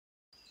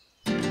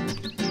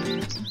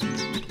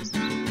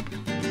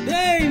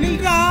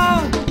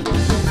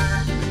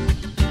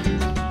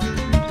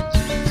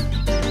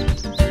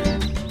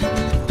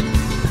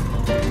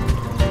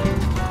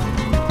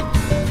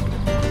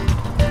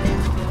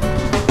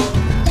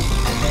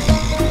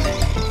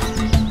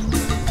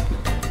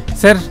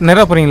Sir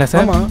நேரா போறீங்களா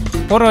sir? ஆமா.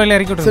 போற வழியில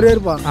இறக்கி விட்டுருங்க. சரி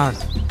இருப்பா.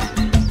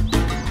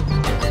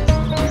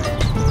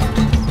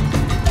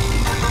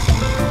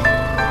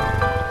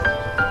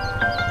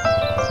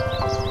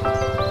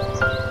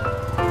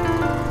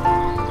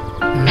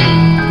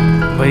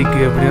 பைக்கு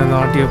எப்படியும் அந்த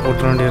ஆட்டியை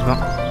போட்டுற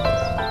வேண்டியதுதான்.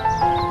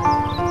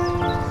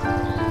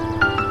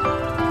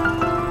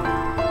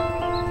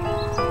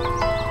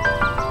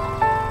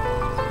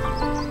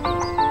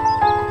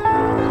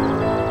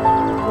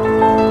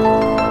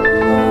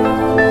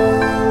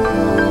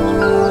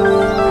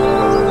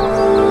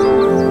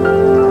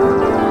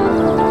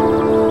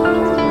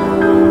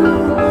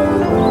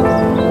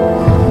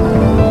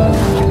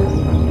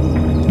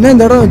 என்ன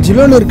இந்த இடம்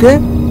ஜிலோன்னு இருக்கு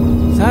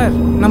சார்?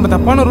 நம்ம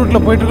தப்பான ரூட்ல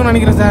போயிட்டு இருக்கோம்னு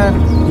நினைக்கிறேன் சார்.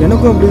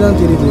 எனக்கும் அப்படிதான்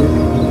தெரியுது.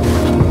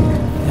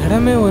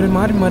 இடமே ஒரு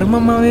மாதிரி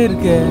மர்மமாவே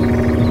இருக்கு.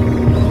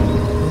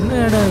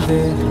 என்ன இடம் இது?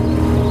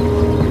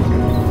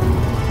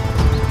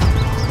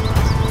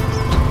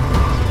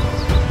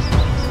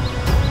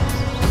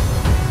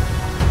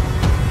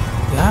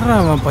 யாரா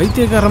அவன்?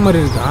 பைத்தியக்கார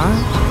மாதிரி இருக்கான்.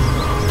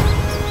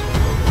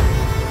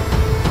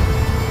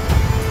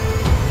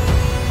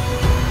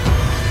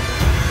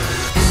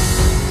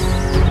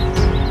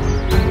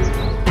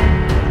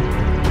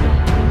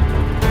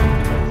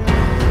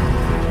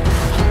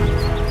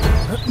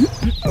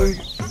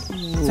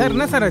 சார்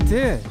என்ன சார்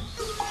ஆச்சு?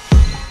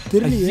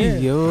 தெரியலையே.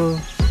 ஐயோ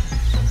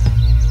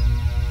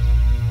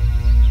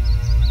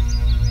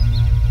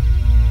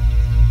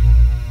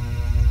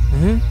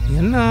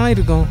என்ன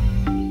ஆயிருக்கும்?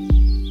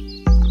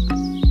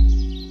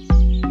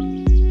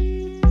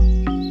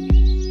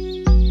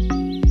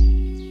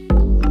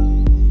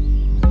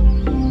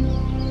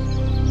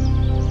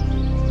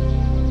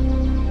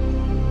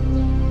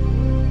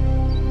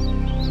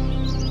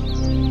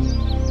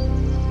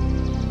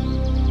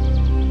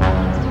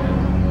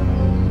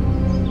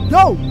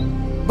 யோ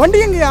வண்டி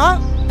எங்கயா?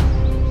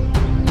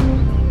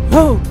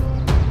 யோ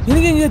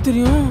எனக்கு எங்கயா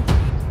தெரியும்?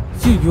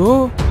 ஐயோ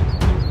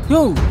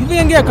யோ இவன்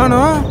எங்கயா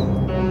காணோம்?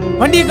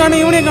 வண்டியை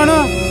காணோம், இவனே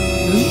காணோம்.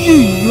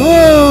 ஐயோ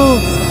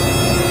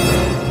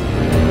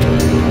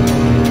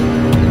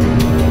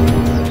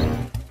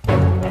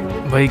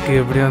பைக்கு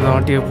எப்படியும் அந்த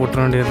ஆட்டியை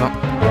போட்டுற வேண்டியதுதான்.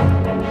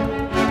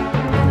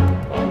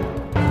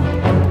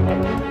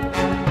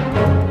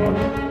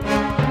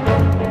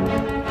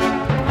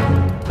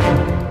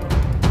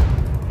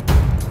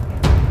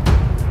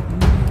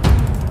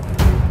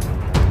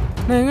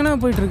 நான் எங்கண்ணா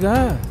போயிட்டு இருக்கா?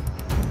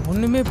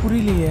 ஒண்ணுமே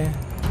புரியலையே.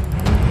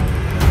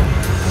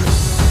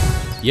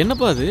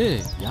 என்னப்பா அது?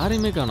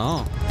 யாரையுமே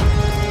காணோம்.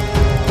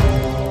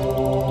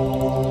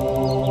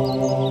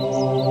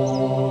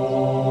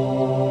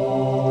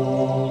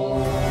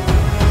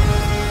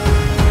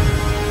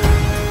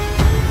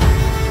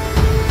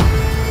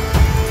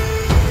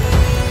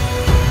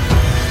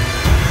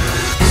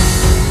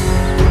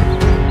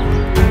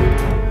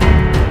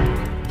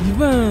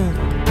 இவன்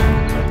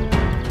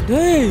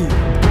டேய்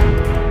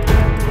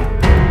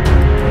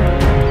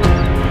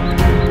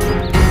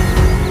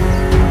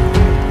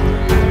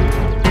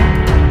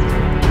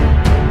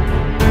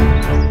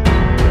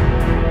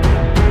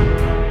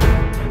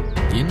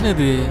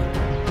என்னது?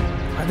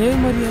 அதே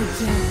மாதிரி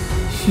ஆச்சு.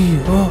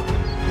 ஐயோ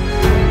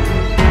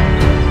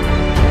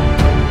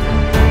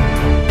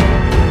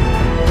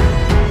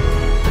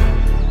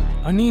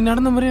அன்னி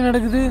நடந்த மாதிரியே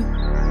நடக்குது.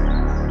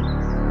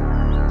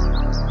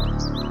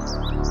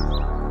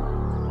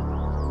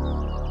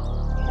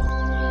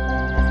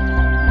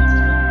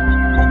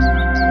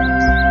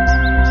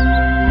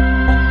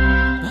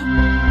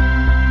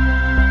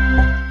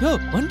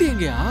 வண்டி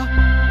எங்கயா?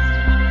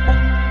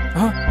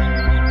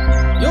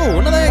 யோ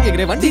உன்னதான்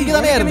கேக்குறேன். வண்டி இங்க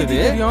தானே இருந்தது.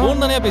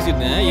 போன் தானே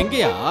பேசிட்டேன்.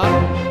 எங்கயா?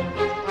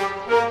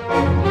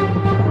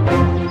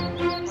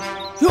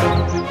 யோ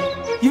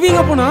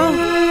இவங்க போனா?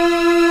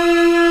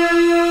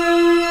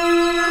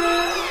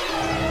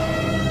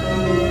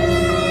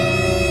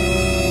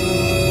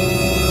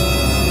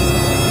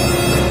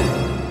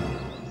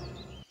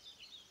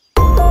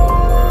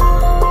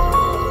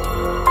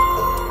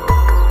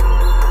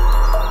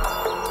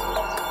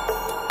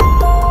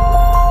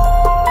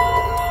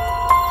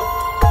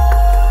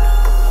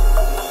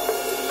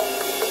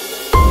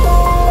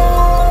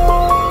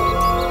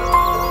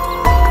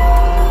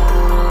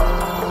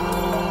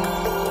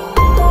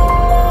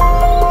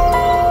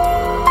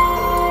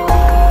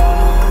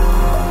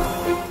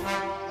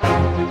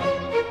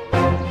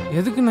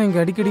 எதுக்கு நான் இங்க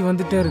அடிக்கடி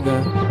வந்துட்டே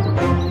இருக்கேன்?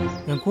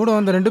 என் கூட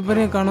வந்த 2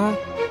 பேரையும் காணோம்.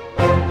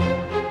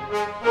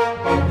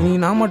 நீ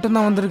நான்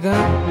மட்டும்தான்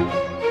வந்திருக்கேன்.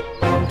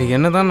 இப்படி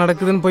என்னதான்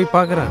நடக்குதுன்னு போய்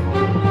பார்க்கறேன்.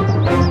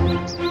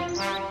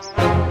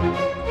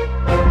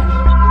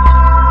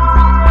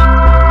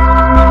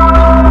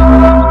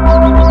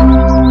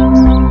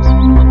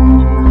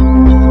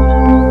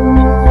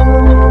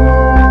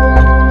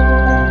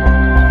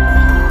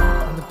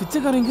 அந்த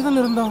பிச்சைக்காரன்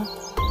இங்கதான் இருந்தான்.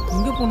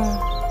 எங்க போனான்?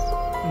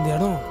 இந்த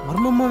இடம்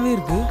மர்மமாவே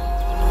இருக்கு.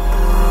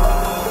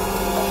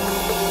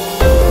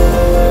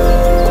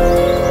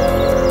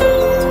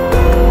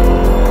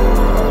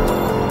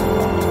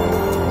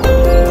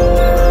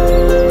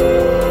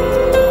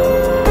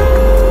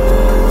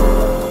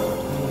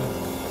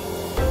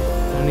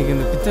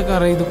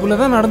 பிச்சைக்காரன் இதுக்குள்ள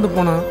தான் நடந்து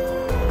போனான்.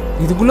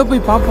 இதுக்குள்ள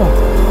போய் பார்ப்போம்.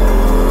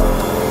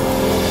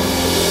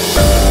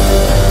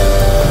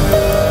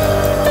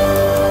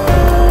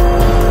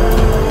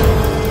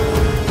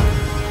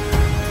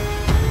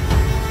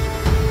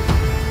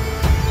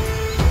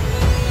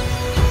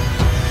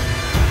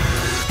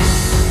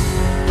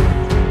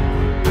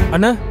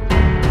 அண்ணா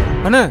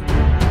அண்ணா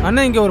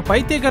அண்ணா இங்க ஒரு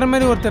பைத்தியக்கார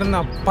மாதிரி ஒருத்தர்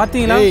இருந்தான்,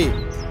 பாத்தீங்களா?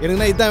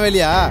 எனக்கு இதான்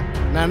வேலையா?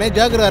 நானே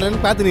ஜோக்கர்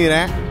வரலன்னு பார்த்து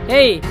நிக்கிறேன்.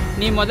 ஏய்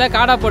நீ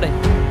காடா போடு.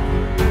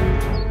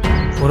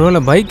 ஒருவேளை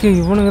பைக்கு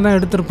இவனுங்க தான்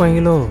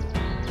எடுத்திருப்பாங்களோ?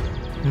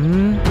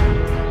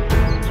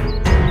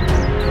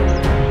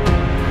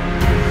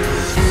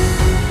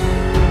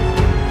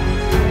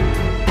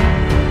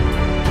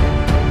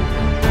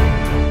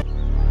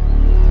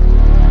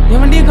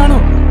 என் வண்டியை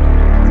காணோம்.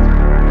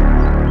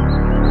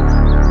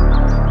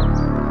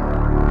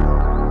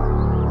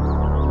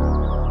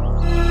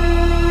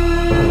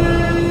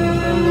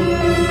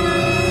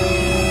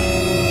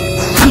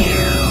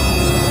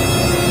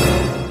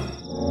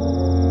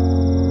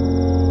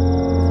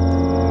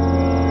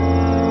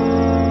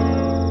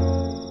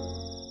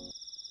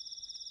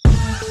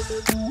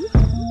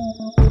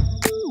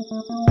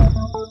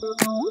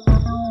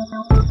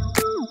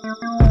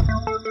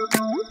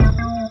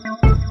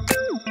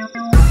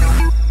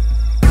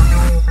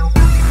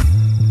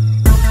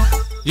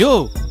 யோ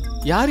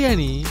யார்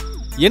நீ?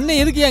 என்ன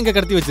எதுக்கு அங்க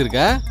கடத்தி வச்சிருக்க?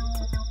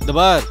 இந்த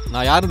பார்,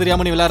 நான் யாரும்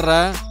தெரியாம நீ விளையாடுற,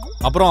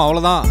 அப்புறம்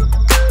அவ்வளவுதான்.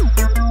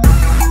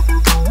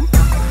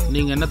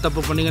 நீங்க என்ன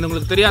தப்பு பண்ணீங்கன்னு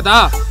உங்களுக்கு தெரியாதா?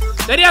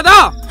 தெரியாதா?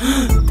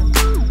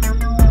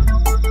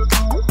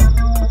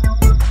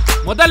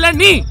 முதல்ல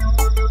நீ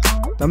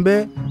தம்பி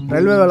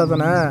ரயில்வே வேலை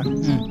தானே,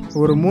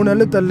 ஒரு 3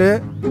 எள்ளு தள்ளு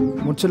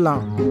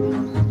முடிச்சிடலாம்.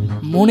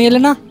 3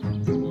 எல்லுனா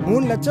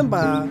 3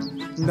 லட்சம்பா.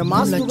 இந்த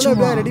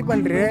மாசத்துக்குள்ள ரெடி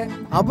பண்றே,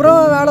 அப்புறம்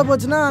வேலை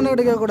போச்சுன்னா அண்ணன்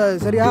கிட்ட கேட்க கூடாது,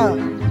 சரியா?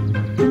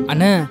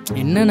 அண்ணா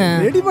என்னண்ணா?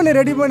 ரெடி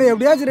பண்ணு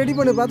எப்படியாச்சும் ரெடி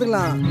பண்ணி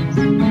பாத்துக்கலாம்.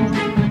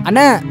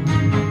 அண்ணா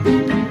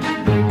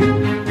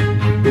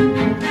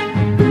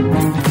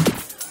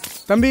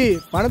தம்பி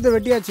பணத்தை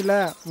வெட்டியாச்சுல,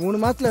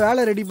 3 மாசத்துல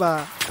வேலை ரெடிப்பா.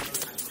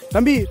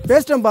 தம்பி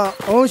பேசிட்டேன்பா,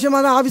 அவன்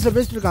விஷயமா தான் ஆபீஸ்ல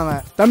பேசிட்டு இருக்காங்க.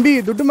 தம்பி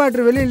துட்டு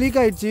மேட்ரு வெளியே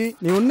லீக் ஆயிடுச்சு,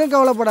 நீ ஒன்னும்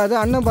கவலைப்படாத,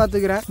 அண்ணன்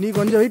பாத்துக்கிறேன், நீ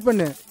கொஞ்சம் வெயிட்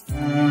பண்ணு.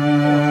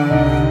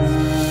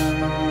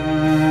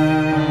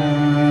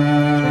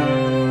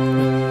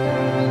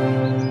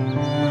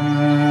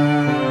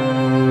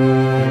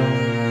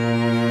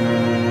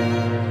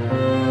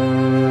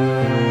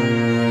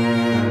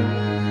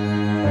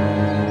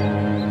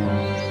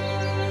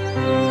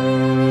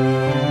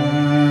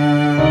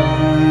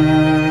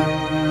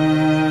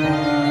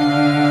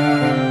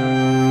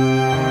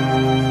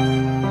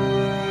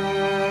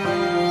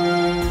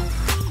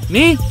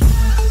 நீ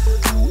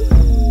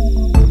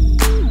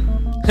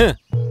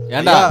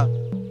ஏண்டா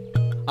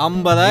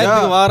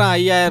 50,000 வாரம்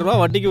 5,000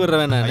 ரூபாய் வட்டிக்கு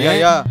விடுறேன் நானு.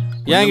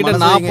 என்கிட்ட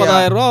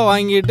 40,000 ரூபாய்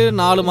வாங்கிட்டு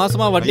 4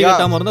 மாசமா வட்டி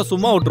கட்டாம இருந்தா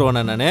சும்மா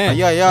விட்டுருவேன் நானு.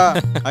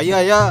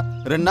 ஐயா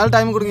 2 நாள்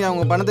டைம் கொடுங்க,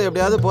 உங்க பணத்தை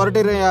எப்படியாவது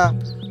புரட்டிடுறேன்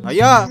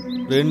ஐயா.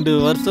 2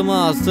 வருஷமா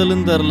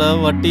அசலும் தரல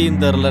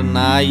வட்டியும் தரல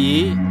நாயி,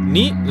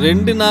 நீ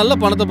 2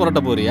 நாள்ல பணத்தை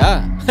புரட்ட போறியா?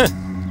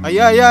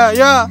 ஐயா ஐயா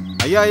ஐயா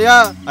ஐயா ஐயா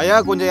ஐயா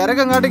கொஞ்சம்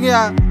இறக்கம் காட்டுங்க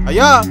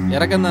ஐயா.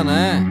 இறக்கம் தானே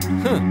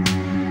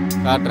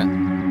காட்டுறேன்.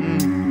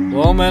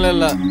 உன் மேல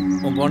இல்ல,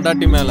 உன்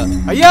பொண்டாட்டி மேல.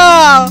 ஐயா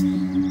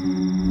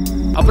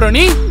அப்புறம்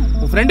நீ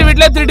உன் ஃப்ரெண்டு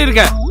வீட்ல திருடி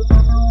இருக்க.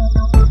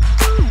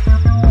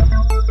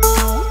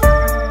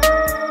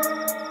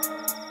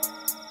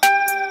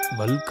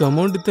 பல்க்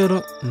அமௌண்ட்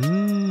தரும்.